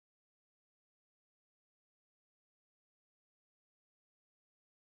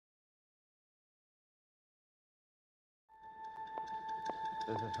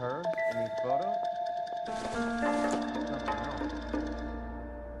This is her in these photos?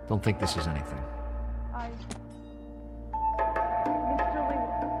 Don't think this is anything. Miss Julie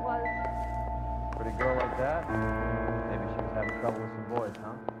was... Pretty girl like that? Maybe she was having trouble with some boys,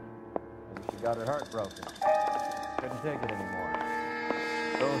 huh? Maybe she got her heart broken. Couldn't take it anymore.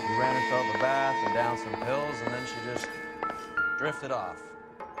 So she ran herself a bath and down some pills, and then she just drifted off.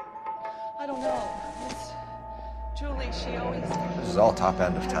 I don't know. Miss Julie, she always... This is all top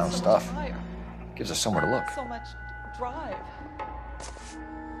end of had town so stuff. much fire, Gives us somewhere to look. so much drive.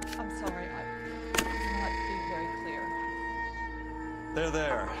 I'm sorry, I'm not being very clear.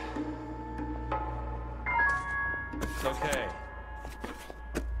 There. It's okay.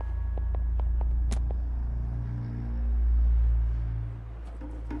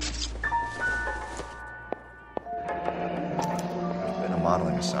 It's been a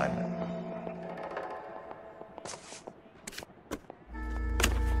modeling assignment.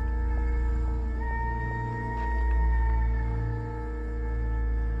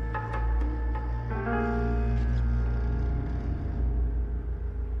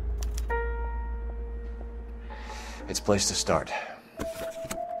 It's a place to start.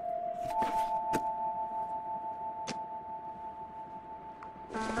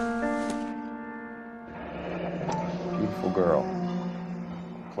 Beautiful girl.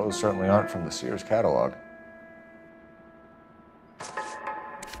 Clothes certainly aren't from the Sears catalog.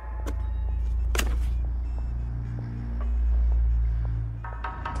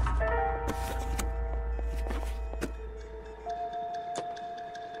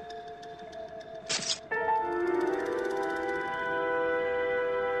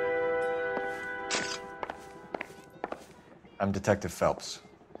 I'm Detective Phelps.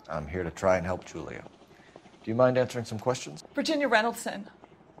 I'm here to try and help Julia. Do you mind answering some questions? Virginia Reynoldson,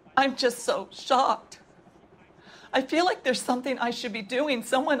 I'm just so shocked. I feel like there's something I should be doing,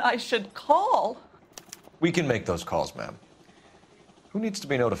 someone I should call. We can make those calls, ma'am. Who needs to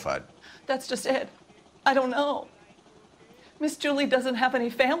be notified? That's just it. I don't know. Miss Julie doesn't have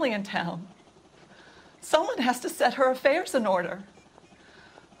any family in town. Someone has to set her affairs in order.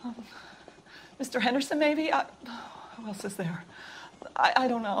 Mr. Henderson, maybe? Who else is there? I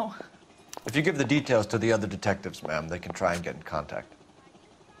don't know. If you give the details to the other detectives, ma'am, they can try and get in contact.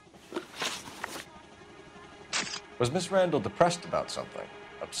 Was Miss Randall depressed about something?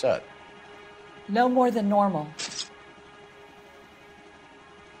 Upset? No more than normal.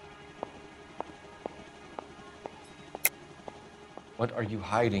 What are you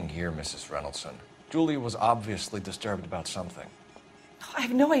hiding here, Mrs. Reynoldson? Julia was obviously disturbed about something. I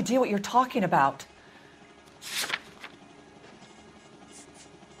have no idea what you're talking about.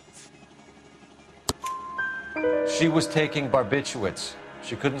 She was taking barbiturates.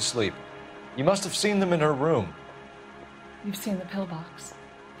 She couldn't sleep. You must have seen them in her room. You've seen the pillbox,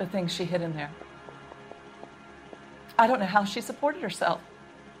 the things she hid in there. I don't know how she supported herself.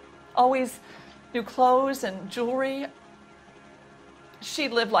 Always new clothes and jewelry. She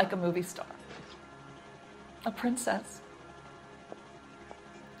lived like a movie star. A princess.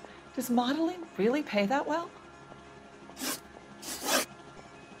 Does modeling really pay that well?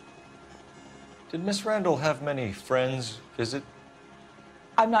 Did Miss Randall have many friends visit?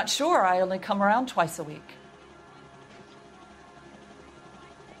 I'm not sure. I only come around twice a week.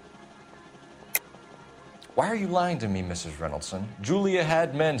 Why are you lying to me, Mrs. Reynoldson? Julia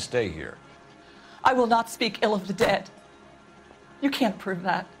had men stay here. I will not speak ill of the dead. You can't prove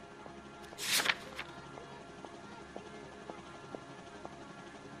that.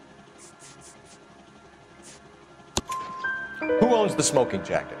 Who owns the smoking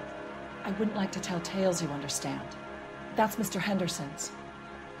jacket? I wouldn't like to tell tales, you understand. That's Mr. Henderson's.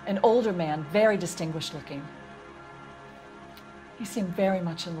 An older man, very distinguished looking. He seemed very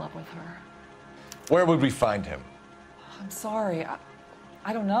much in love with her. Where would we find him? I'm sorry,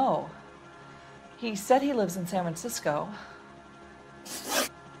 I don't know. He said he lives in San Francisco.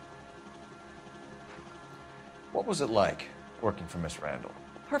 What was it like working for Miss Randall?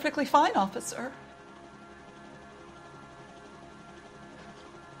 Perfectly fine, officer.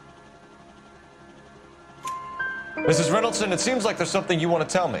 Mrs. Reynoldson, it seems like there's something you want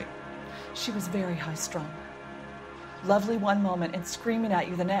to tell me. She was very high-strung. Lovely one moment and screaming at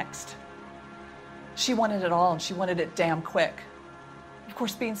you the next. She wanted it all, and she wanted it damn quick. Of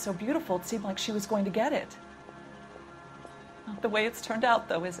course, being so beautiful, it seemed like she was going to get it. Not the way it's turned out,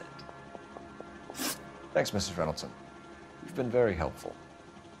 though, is it? Thanks, Mrs. Reynoldson. You've been very helpful.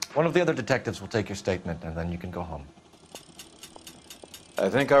 One of the other detectives will take your statement, and then you can go home. I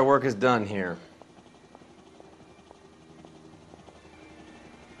think our work is done here.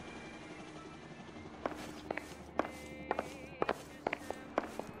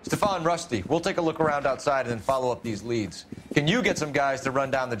 on, Rusty. We'll take a look around outside and then follow up these leads. Can you get some guys to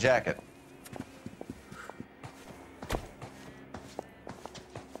run down the jacket?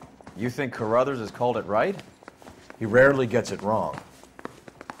 You think Carruthers has called it right? He rarely gets it wrong.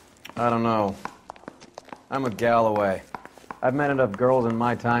 I don't know. I'm with Galloway. I've met enough girls in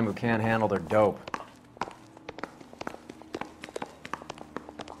my time who can't handle their dope.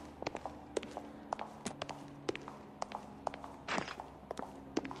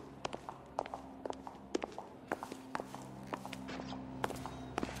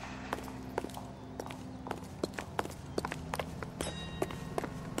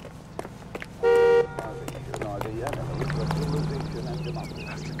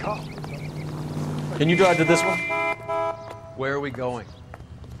 Can you drive to this one? Where are we going?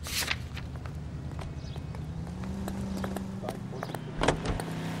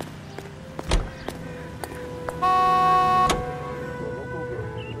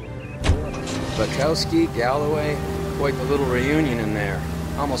 Bukowski, Galloway, quite the little reunion in there.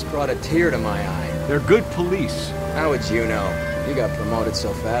 Almost brought a tear to my eye. They're good police. How would you know? You got promoted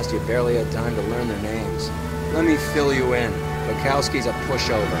so fast you barely had time to learn their names. Let me fill you in. Bukowski's a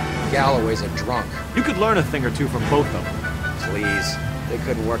pushover. Galloway's a drunk. You could learn a thing or two from both of them. Please. They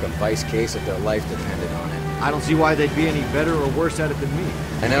couldn't work a vice case if their life depended on it. I don't see why they'd be any better or worse at it than me.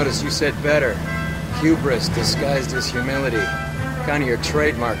 I noticed you said better. Hubris disguised as humility. Kind of your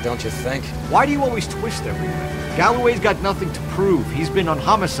trademark, don't you think? Why do you always twist everything? Galloway's got nothing to prove. He's been on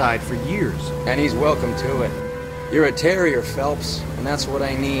homicide for years. And he's welcome to it. You're a terrier, Phelps, and that's what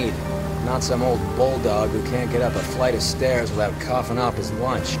I need. Not some old bulldog who can't get up a flight of stairs without coughing off his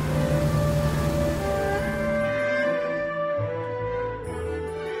lunch.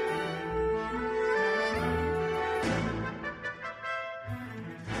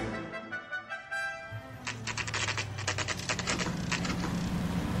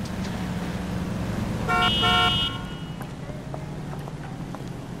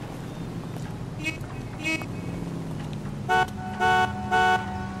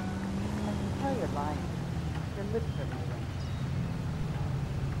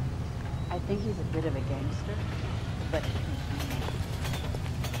 I think he's a bit of a gangster, but...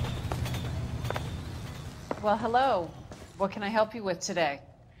 Well, hello. What can I help you with today?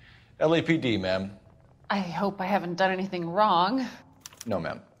 LAPD, ma'am. I hope I haven't done anything wrong. No,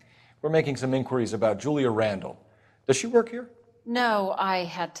 ma'am. We're making some inquiries about Julia Randall. Does she work here? No, I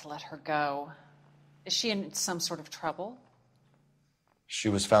had to let her go. Is she in some sort of trouble? She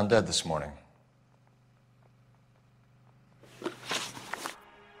was found dead this morning.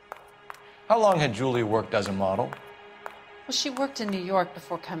 How long had Julia worked as a model? Well, she worked in New York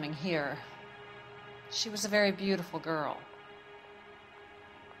before coming here. She was a very beautiful girl.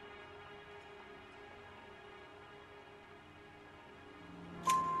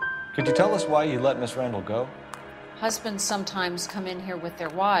 Could you tell us why you let Miss Randall go? Husbands sometimes come in here with their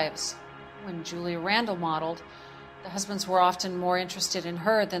wives. When Julia Randall modeled, the husbands were often more interested in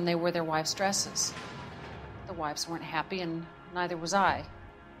her than they were their wives' dresses. The wives weren't happy, and neither was I.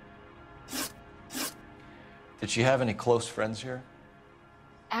 Did she have any close friends here?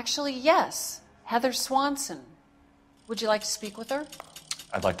 Actually, yes. Heather Swanson. Would you like to speak with her?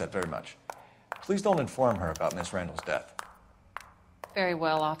 I'd like that very much. Please don't inform her about Miss Randall's death. Very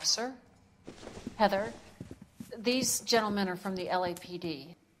well, officer. Heather, these gentlemen are from the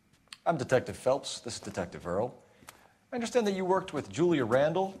LAPD. I'm Detective Phelps. This is Detective Earl. I understand that you worked with Julia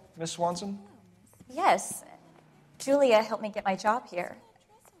Randall, Miss Swanson? Yes. Julia helped me get my job here.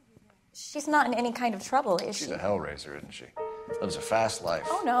 She's not in any kind of trouble, is she? She's a hellraiser, isn't she? Lives a fast life.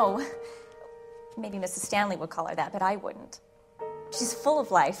 Oh, no. Maybe Mrs. Stanley would call her that, but I wouldn't. She's full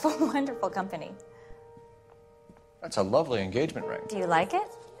of life, wonderful company. That's a lovely engagement ring. Do you like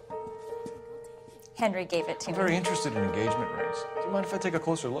it? Henry gave it to I'm me. very interested in engagement rings. Do you mind if I take a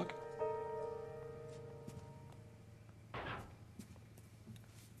closer look?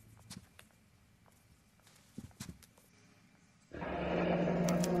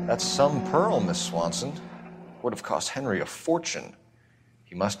 That's some pearl, Miss Swanson. Would have cost Henry a fortune.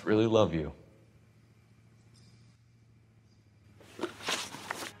 He must really love you.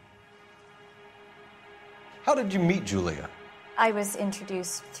 How did you meet Julia? I was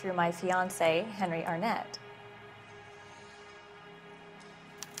introduced through my fiancé, Henry Arnett.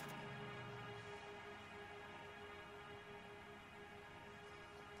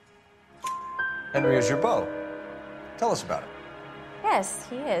 Henry is your beau. Tell us about it. Yes,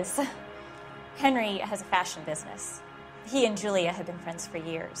 he is. Henry has a fashion business. He and Julia have been friends for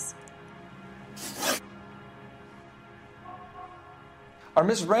years. Are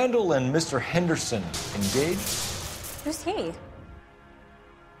Miss Randall and Mr. Henderson engaged? Who's he?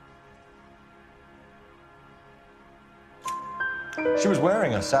 She was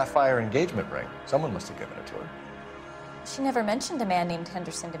wearing a sapphire engagement ring. Someone must have given it to her. She never mentioned a man named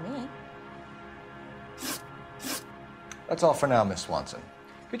Henderson to me. That's all for now, Miss Swanson.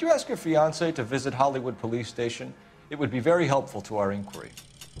 Could you ask your fiancé to visit Hollywood Police Station? It would be very helpful to our inquiry.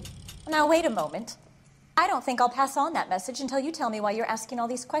 Now, wait a moment. I don't think I'll pass on that message until you tell me why you're asking all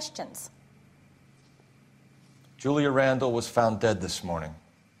these questions. Julia Randall was found dead this morning.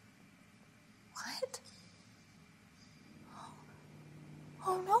 What?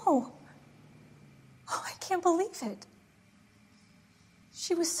 Oh, no. Oh, I can't believe it.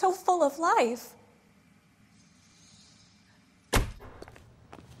 She was so full of life.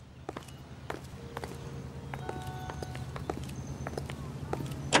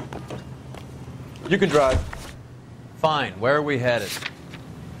 You can drive. Fine. Where are we headed?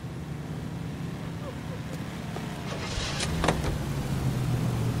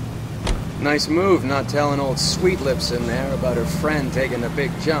 Nice move not telling old Sweet Lips in there about her friend taking a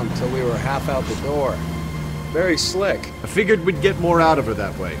big jump till we were half out the door. Very slick. I figured we'd get more out of her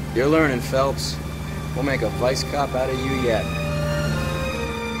that way. You're learning, Phelps. We'll make a vice cop out of you yet.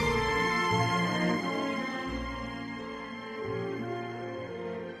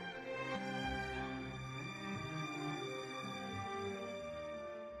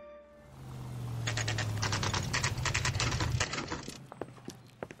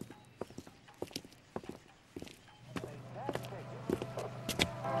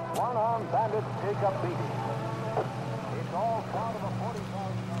 One-armed bandits take up beating. It's all part of a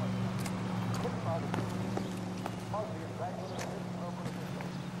 $40,000.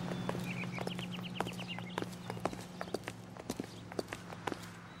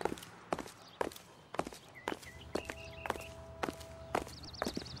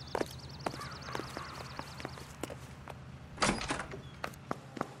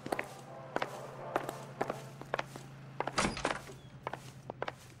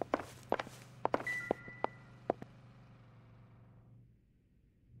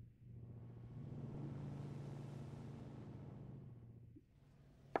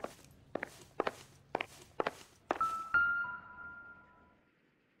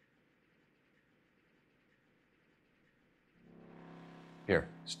 Here,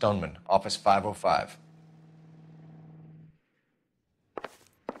 Stoneman, office 505.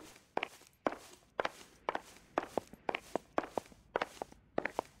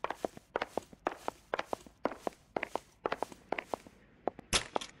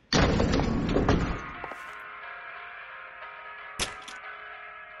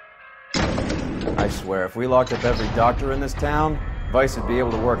 I swear, if we locked up every doctor in this town, Vice would be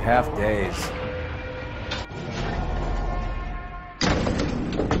able to work half days.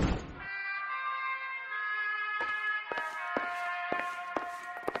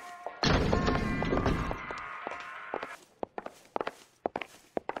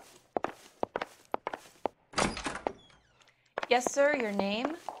 Yes, sir, your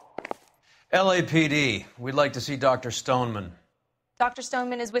name? LAPD. We'd like to see Dr. Stoneman. Dr.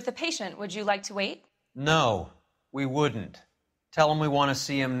 Stoneman is with a patient. Would you like to wait? No, we wouldn't. Tell him we want to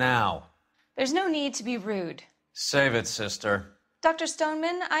see him now. There's no need to be rude. Save it, sister. Dr.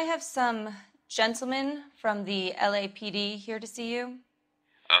 Stoneman, I have some gentlemen from the LAPD here to see you.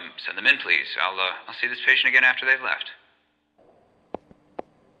 Send them in, please. I'll see this patient again after they've left.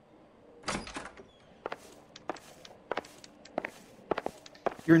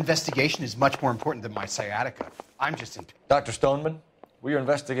 Your investigation is much more important than my sciatica. I'm just in... Dr. Stoneman, we are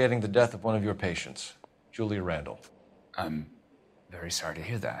investigating the death of one of your patients, Julia Randall. I'm very sorry to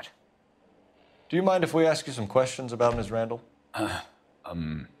hear that. Do you mind if we ask you some questions about Ms. Randall?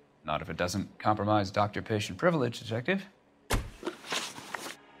 Not if it doesn't compromise doctor-patient privilege, Detective.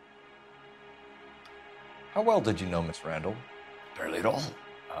 How well did you know Miss Randall? Barely at all.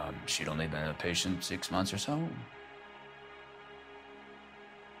 She'd only been a patient 6 months or so.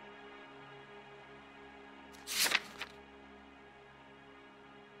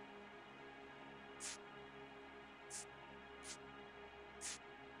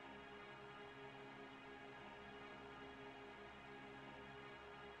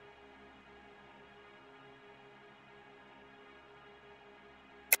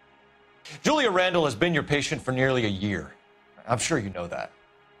 Julia Randall has been your patient for nearly a year. I'm sure you know that.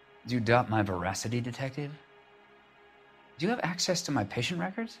 Do you doubt my veracity, Detective? Do you have access to my patient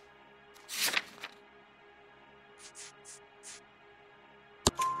records?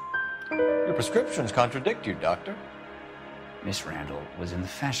 Your prescriptions contradict you, Doctor. Miss Randall was in the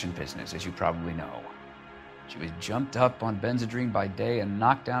fashion business, as you probably know. She was jumped up on Benzedrine by day and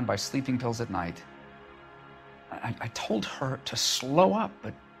knocked down by sleeping pills at night. I told her to slow up,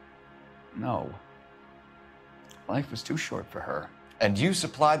 but no. Life was too short for her. And you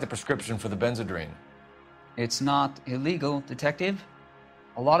supplied the prescription for the Benzedrine. It's not illegal, Detective.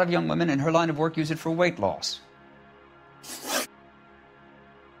 A lot of young women in her line of work use it for weight loss.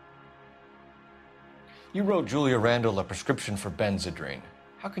 You wrote Julia Randall a prescription for Benzedrine.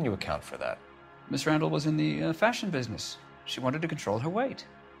 How can you account for that? Miss Randall was in the fashion business. She wanted to control her weight.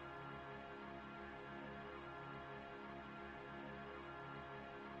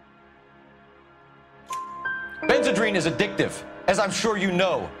 Benzedrine is addictive, as I'm sure you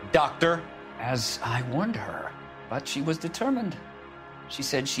know, Doctor. As I warned her, but she was determined. She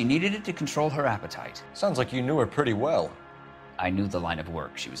said she needed it to control her appetite. Sounds like you knew her pretty well. I knew the line of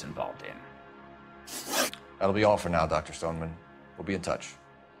work she was involved in. That'll be all for now, Dr. Stoneman. We'll be in touch.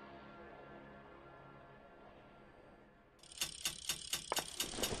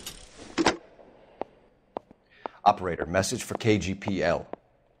 Operator, message for KGPL.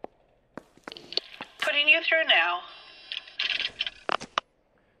 Putting you through now.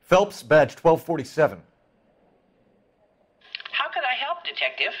 Phelps, badge 1247. How could I help,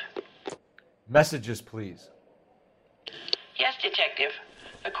 Detective? Messages, please. Yes, Detective.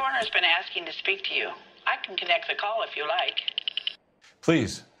 The coroner's been asking to speak to you. I can connect the call if you like.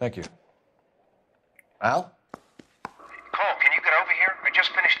 Please, thank you. Al? Cole, can you get over here? I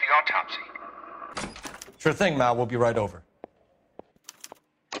just finished the autopsy. Sure thing, Mal. We'll be right over.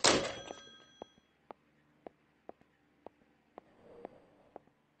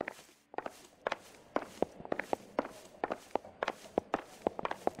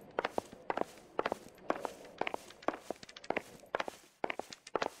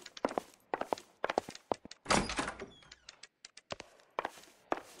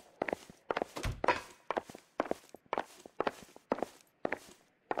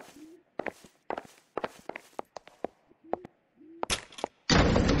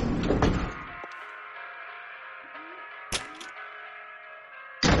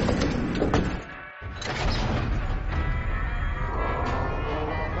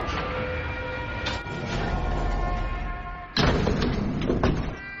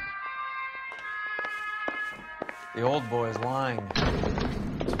 The old boy's lying.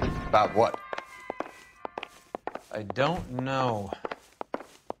 About what? I don't know.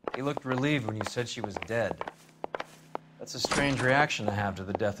 He looked relieved when you said she was dead. That's a strange reaction to have to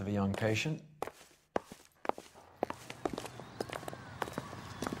the death of a young patient.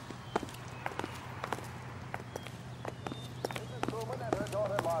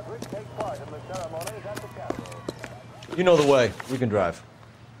 You know the way. We can drive.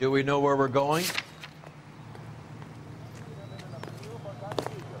 Do we know where we're going?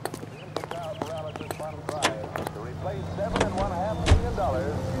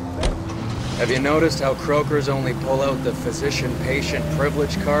 Have you noticed how Croakers only pull out the physician-patient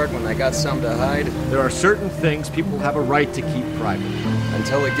privilege card when they got something to hide? There are certain things people have a right to keep private.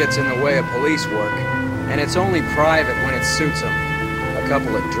 Until it gets in the way of police work. And it's only private when it suits them. A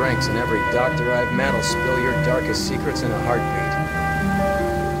couple of drinks and every doctor I've met will spill your darkest secrets in a heartbeat.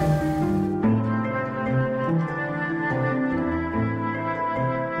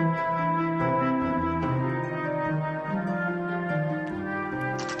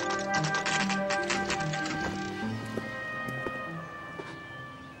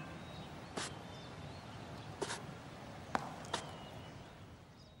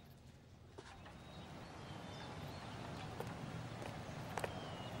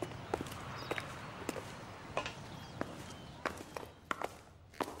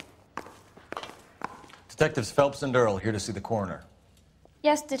 Detectives Phelps and Earl here to see the coroner.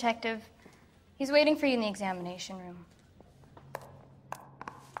 Yes, Detective. He's waiting for you in the examination room.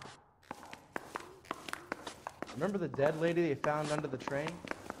 Remember the dead lady they found under the train?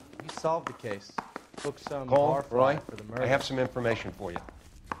 You solved the case. Took some Cole, bar Roy, fine for the murder. I have some information for you.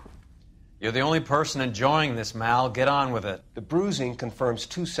 You're the only person enjoying this, Mal. Get on with it. The bruising confirms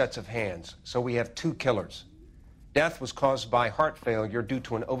 2 sets of hands, so we have 2 killers. Death was caused by heart failure due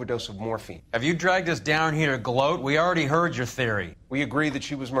to an overdose of morphine. Have you dragged us down here to gloat? We already heard your theory. We agree that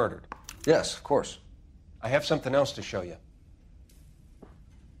she was murdered. Yes, of course. I have something else to show you.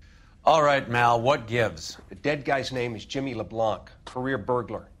 All right, Mal, what gives? The dead guy's name is Jimmy LeBlanc, career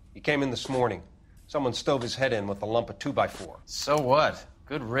burglar. He came in this morning. Someone stove his head in with a lump of 2x4. So what?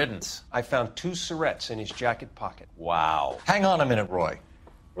 Good riddance. I found 2 Syrettes in his jacket pocket. Wow. Hang on a minute, Roy.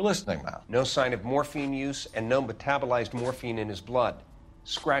 We're listening now. No sign of morphine use and no metabolized morphine in his blood.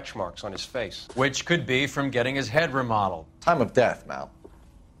 Scratch marks on his face. Which could be from getting his head remodeled. Time of death, Mal.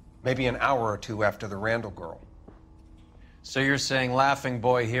 Maybe an hour or 2 after the Randall girl. So you're saying Laughing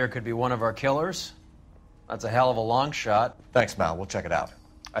Boy here could be one of our killers? That's a hell of a long shot. Thanks, Mal. We'll check it out.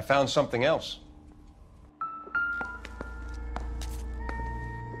 I found something else.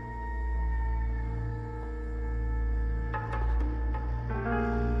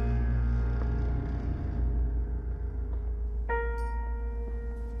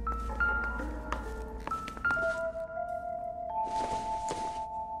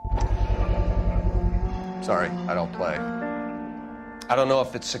 Sorry, I don't play. I don't know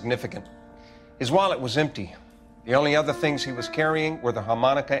if it's significant. His wallet was empty. The only other things he was carrying were the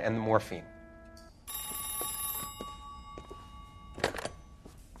harmonica and the morphine.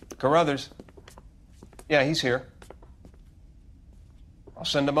 Carruthers. Yeah, he's here. I'll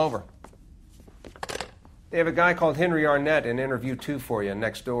send him over. They have a guy called Henry Arnett in interview 2 for you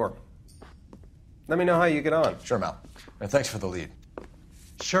next door. Let me know how you get on. Sure, Mal. And thanks for the lead.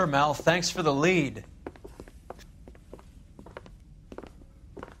 Sure, Mal. Thanks for the lead.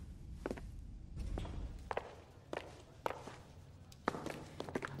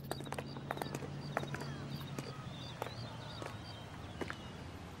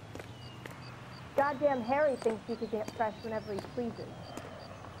 Goddamn Harry thinks he could get fresh whenever he pleases.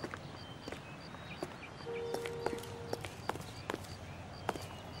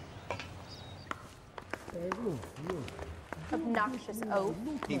 Obnoxious oaf.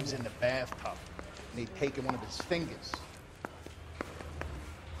 He was in the bathtub, and he'd taken one of his fingers.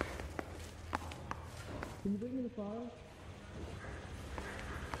 Can you bring me the file?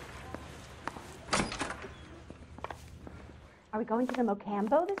 Are we going to the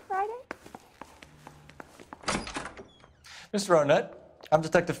Mocambo this Friday? Mr. Arnett, I'm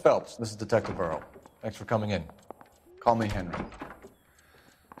Detective Phelps. This is Detective Earl. Thanks for coming in. Call me Henry.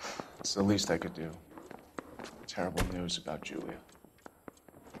 It's the least I could do. Terrible news about Julia.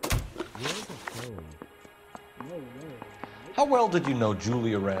 How well did you know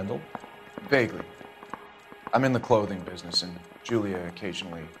Julia Randall? Vaguely. I'm in the clothing business, and Julia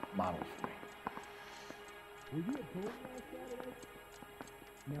occasionally modeled for me. Were you at home last Saturday?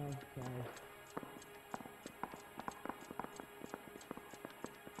 No, sorry.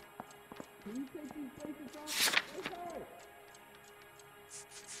 Can you take these places off? Okay.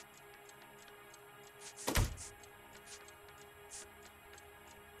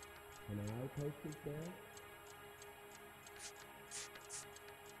 Can I post this there?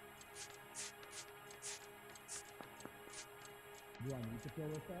 Do I need to fill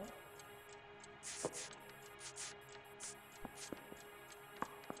this out?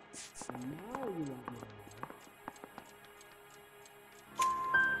 Now you want me to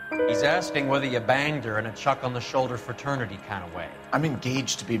know. He's asking whether you banged her in a chuck-on-the-shoulder fraternity kind of way. I'm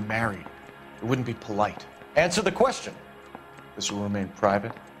engaged to be married. It wouldn't be polite. Answer the question. This will remain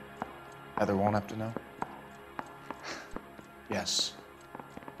private. Heather won't have to know. Yes.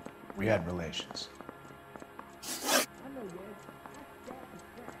 We had relations.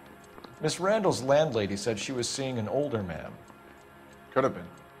 Miss Randall's landlady said she was seeing an older man. Could have been.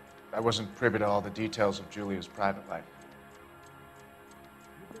 I wasn't privy to all the details of Julia's private life.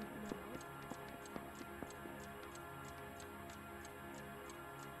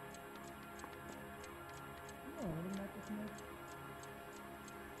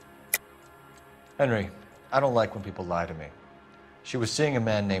 Henry, I don't like when people lie to me. She was seeing a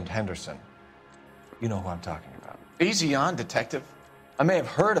man named Henderson. You know who I'm talking about. Easy on, Detective. I may have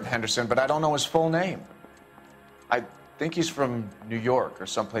heard of Henderson, but I don't know his full name. I think he's from New York or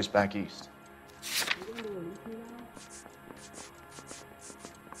someplace back east.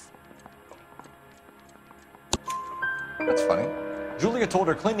 That's funny. Julia told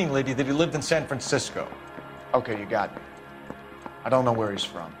her cleaning lady that he lived in San Francisco. Okay, you got me. I don't know where he's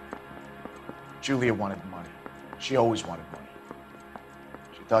from. Julia wanted money. She always wanted money.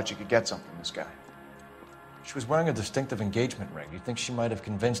 She thought she could get some from this guy. She was wearing a distinctive engagement ring. You think she might have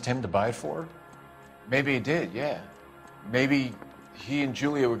convinced him to buy it for her? Maybe he did, yeah. Maybe he and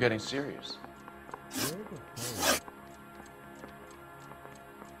Julia were getting serious.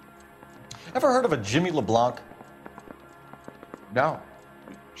 Ever heard of a Jimmy LeBlanc? No.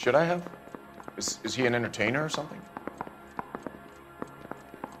 Should I have? Is he an entertainer or something?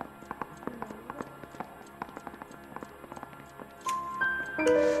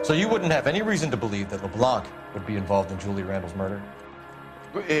 So you wouldn't have any reason to believe that LeBlanc would be involved in Julie Randall's murder?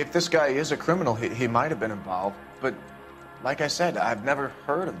 If this guy is a criminal, he might have been involved. But like I said, I've never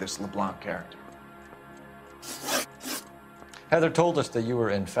heard of this LeBlanc character. Heather told us that you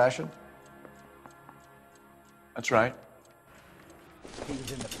were in fashion. That's right. He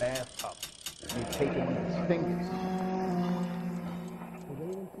was in the bathtub, and he'd taken one of his fingers. Has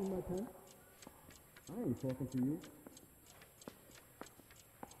anyone seen my pen? I am talking to you.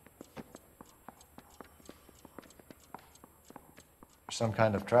 Some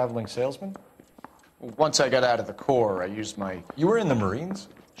kind of traveling salesman? Once I got out of the Corps, I used my... You were in the Marines?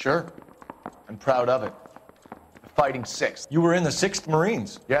 Sure. I'm proud of it. The Fighting Sixth. You were in the 6th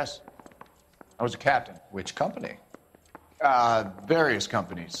Marines? Yes. I was a captain. Which company? Various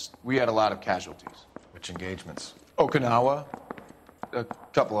companies. We had a lot of casualties. Which engagements? Okinawa. A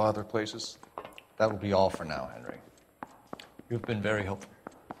couple of other places. That will be all for now, Henry. You've been very helpful.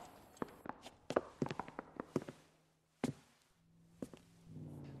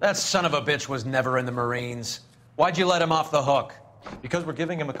 That son of a bitch was never in the Marines. Why'd you let him off the hook? Because we're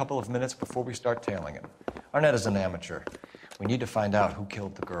giving him a couple of minutes before we start tailing him. Arnett is an amateur. We need to find out who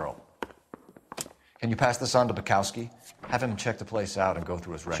killed the girl. Can you pass this on to Bukowski? Have him check the place out and go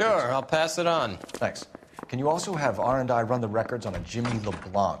through his records. Sure, I'll pass it on. Thanks. Can you also have R&I run the records on a Jimmy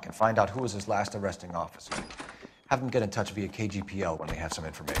LeBlanc and find out who was his last arresting officer? Have them get in touch via KGPL when they have some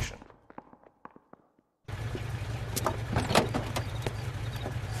information.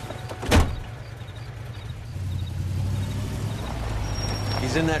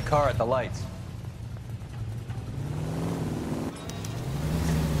 He's in that car at the lights.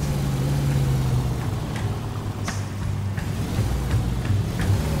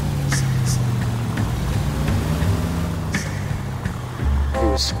 He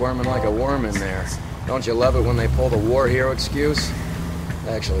was squirming like a worm in there. Don't you love it when they pull the war hero excuse?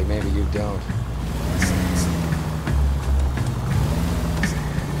 Actually, maybe you don't.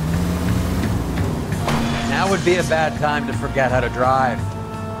 Now would be a bad time to forget how to drive.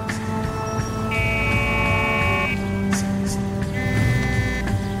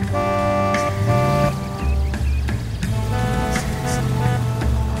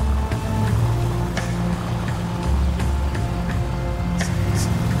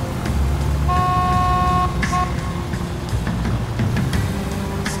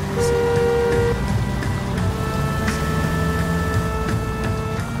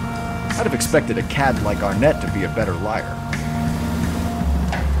 I'd have expected a cad like Arnett to be a better liar.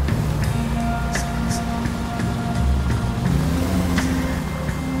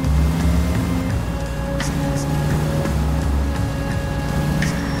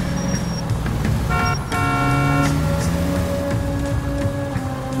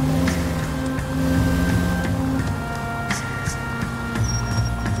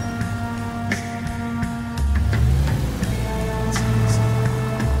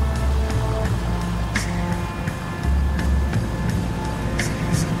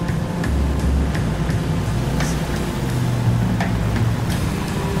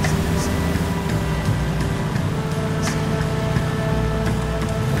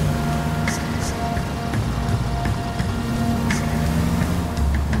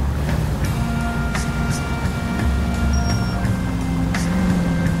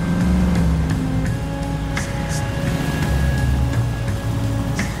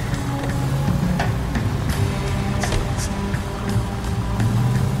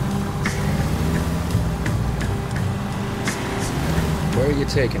 Where are you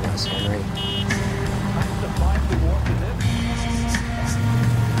taking us, Henry?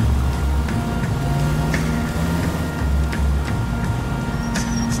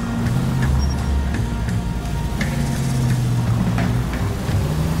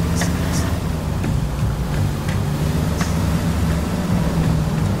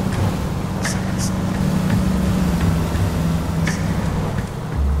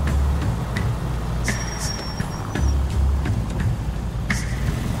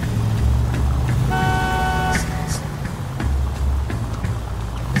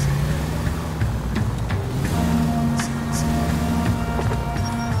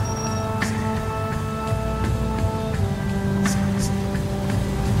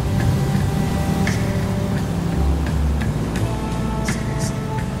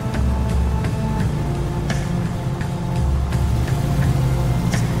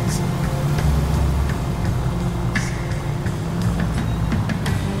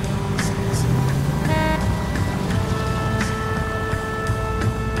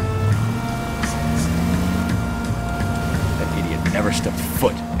 Never stepped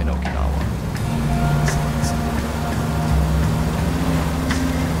foot in Okinawa.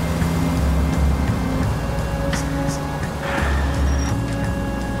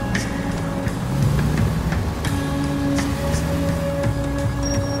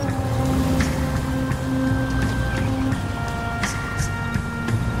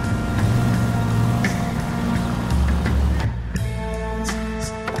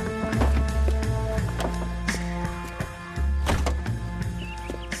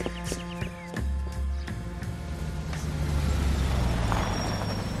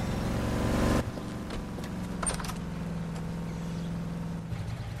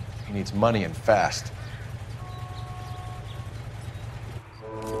 He needs money and fast.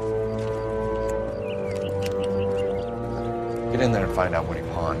 Get in there and find out what he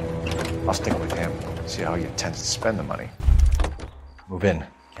pawned. I'll stick with him, see how he intends to spend the money. Move in.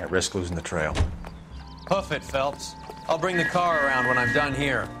 Can't risk losing the trail. Hoof it, Phelps. I'll bring the car around when I'm done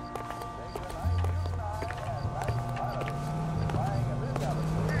here.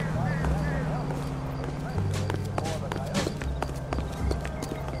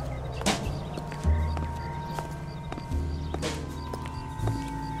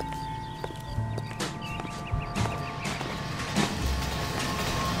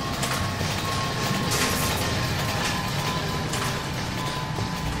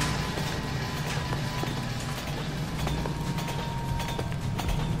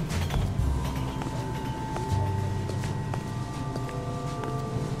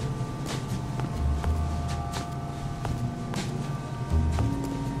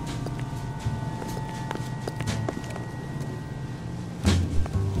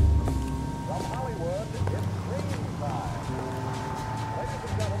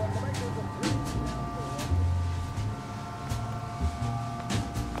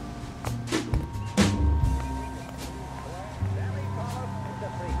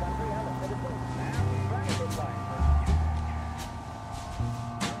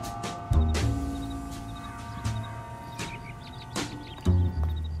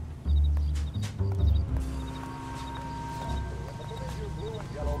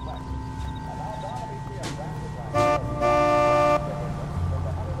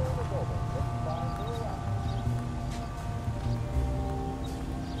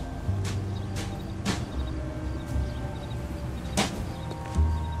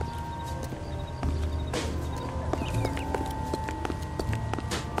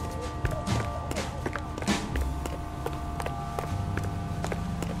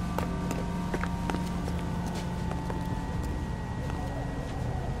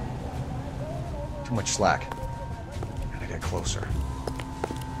 Too much slack. Gotta get closer.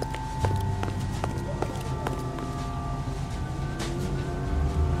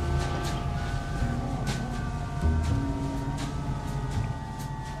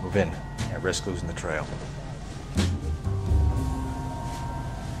 Move in. Can't risk losing the trail.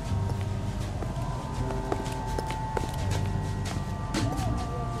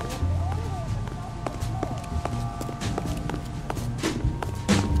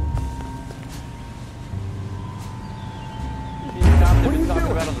 What are you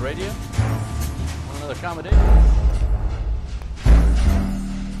talking about on the radio? Want another accommodation?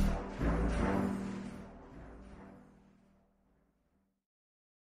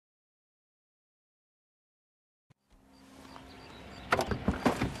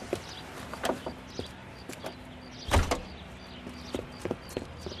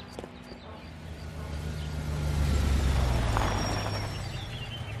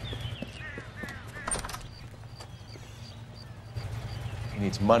 He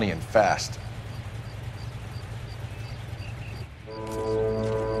needs money and fast.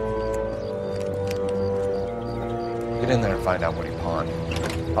 Get in there and find out what he pawned.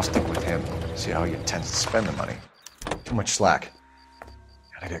 I'll stick with him, see how he intends to spend the money. Too much slack.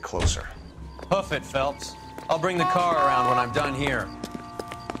 Gotta get closer. Hoof it, Phelps. I'll bring the car around when I'm done here.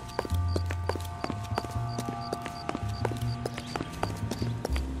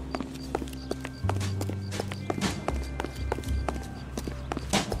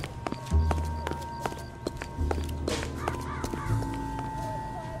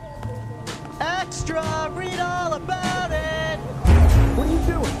 Extra! Read all about it! What are you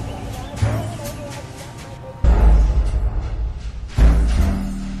doing?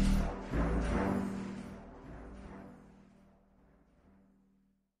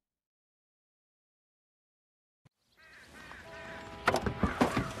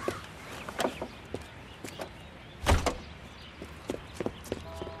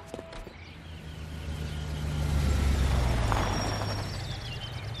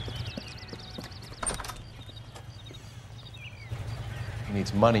 He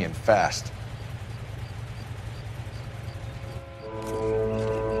needs money and fast.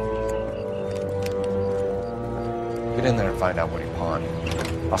 Get in there and find out what he pawned.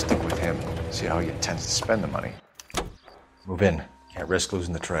 I'll stick with him, see how he intends to spend the money. Move in. Can't risk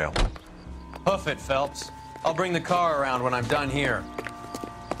losing the trail. Hoof it, Phelps. I'll bring the car around when I'm done here.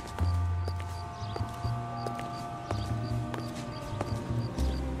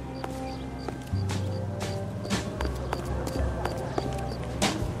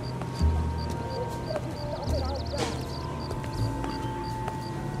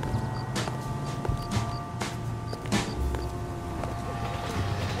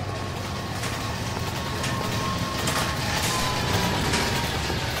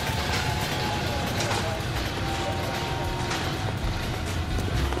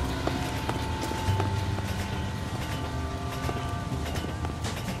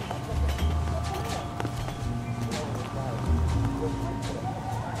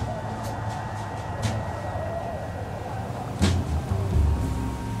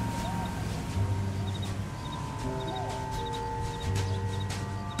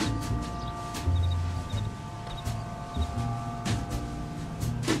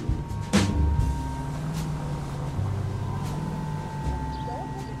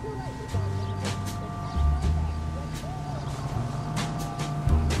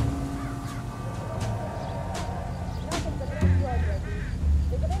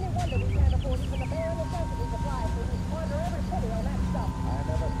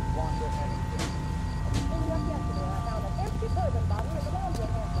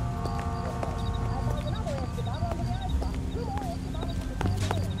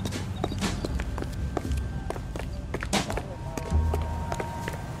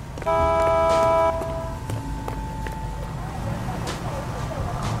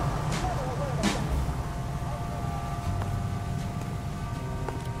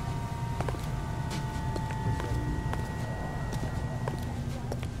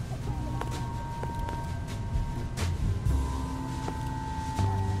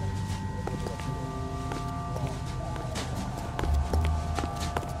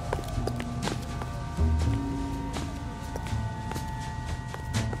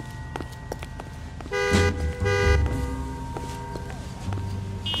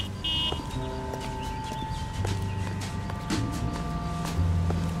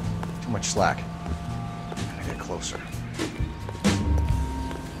 Much slack. Gotta get closer.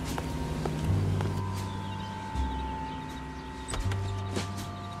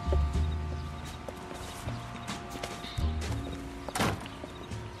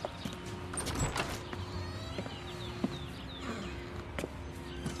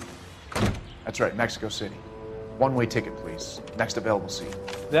 That's right, Mexico City. One-way ticket, please. Next available seat.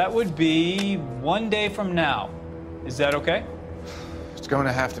 That would be 1 day from now. Is that okay? It's going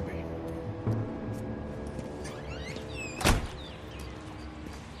to have to be.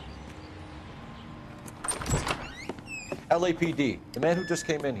 LAPD, the man who just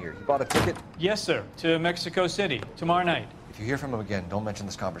came in here, he bought a ticket? Yes, sir, to Mexico City, tomorrow night. If you hear from him again, don't mention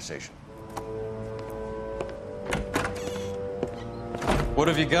this conversation. What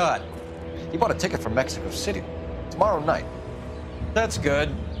have you got? He bought a ticket for Mexico City, tomorrow night. That's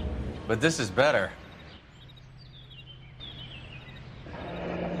good, but this is better.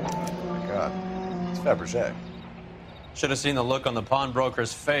 Oh my God, it's Fabergé. Should have seen the look on the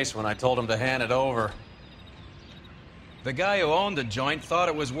pawnbroker's face when I told him to hand it over. The guy who owned the joint thought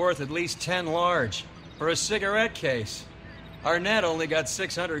it was worth at least 10 large for a cigarette case. Arnett only got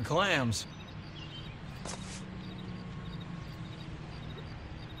 600 clams.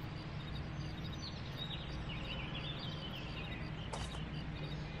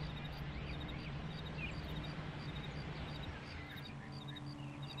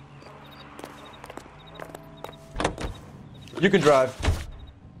 You can drive.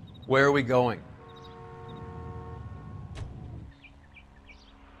 Where are we going?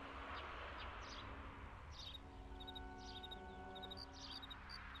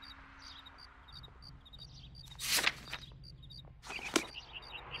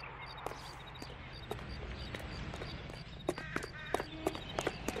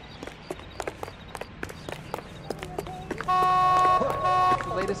 What's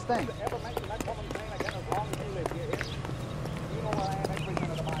the latest thing?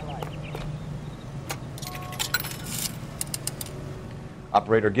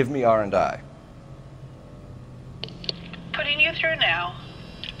 Operator, give me R&I. Putting you through now.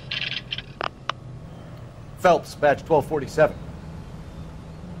 Phelps, badge 1247.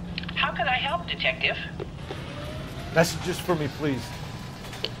 How can I help, Detective? Messages for me, please.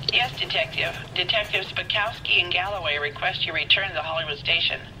 Yes, Detective. Detectives Bukowski and Galloway request you return to the Hollywood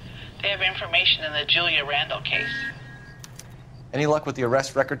station. They have information in the Julia Randall case. Any luck with the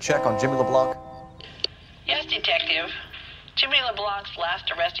arrest record check on Jimmy LeBlanc? Yes, Detective. Jimmy LeBlanc's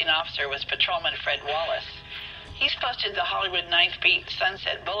last arresting officer was Patrolman Fred Wallace. He's posted the Hollywood 9th Beat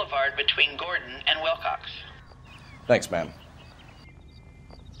Sunset Boulevard between Gordon and Wilcox. Thanks, ma'am.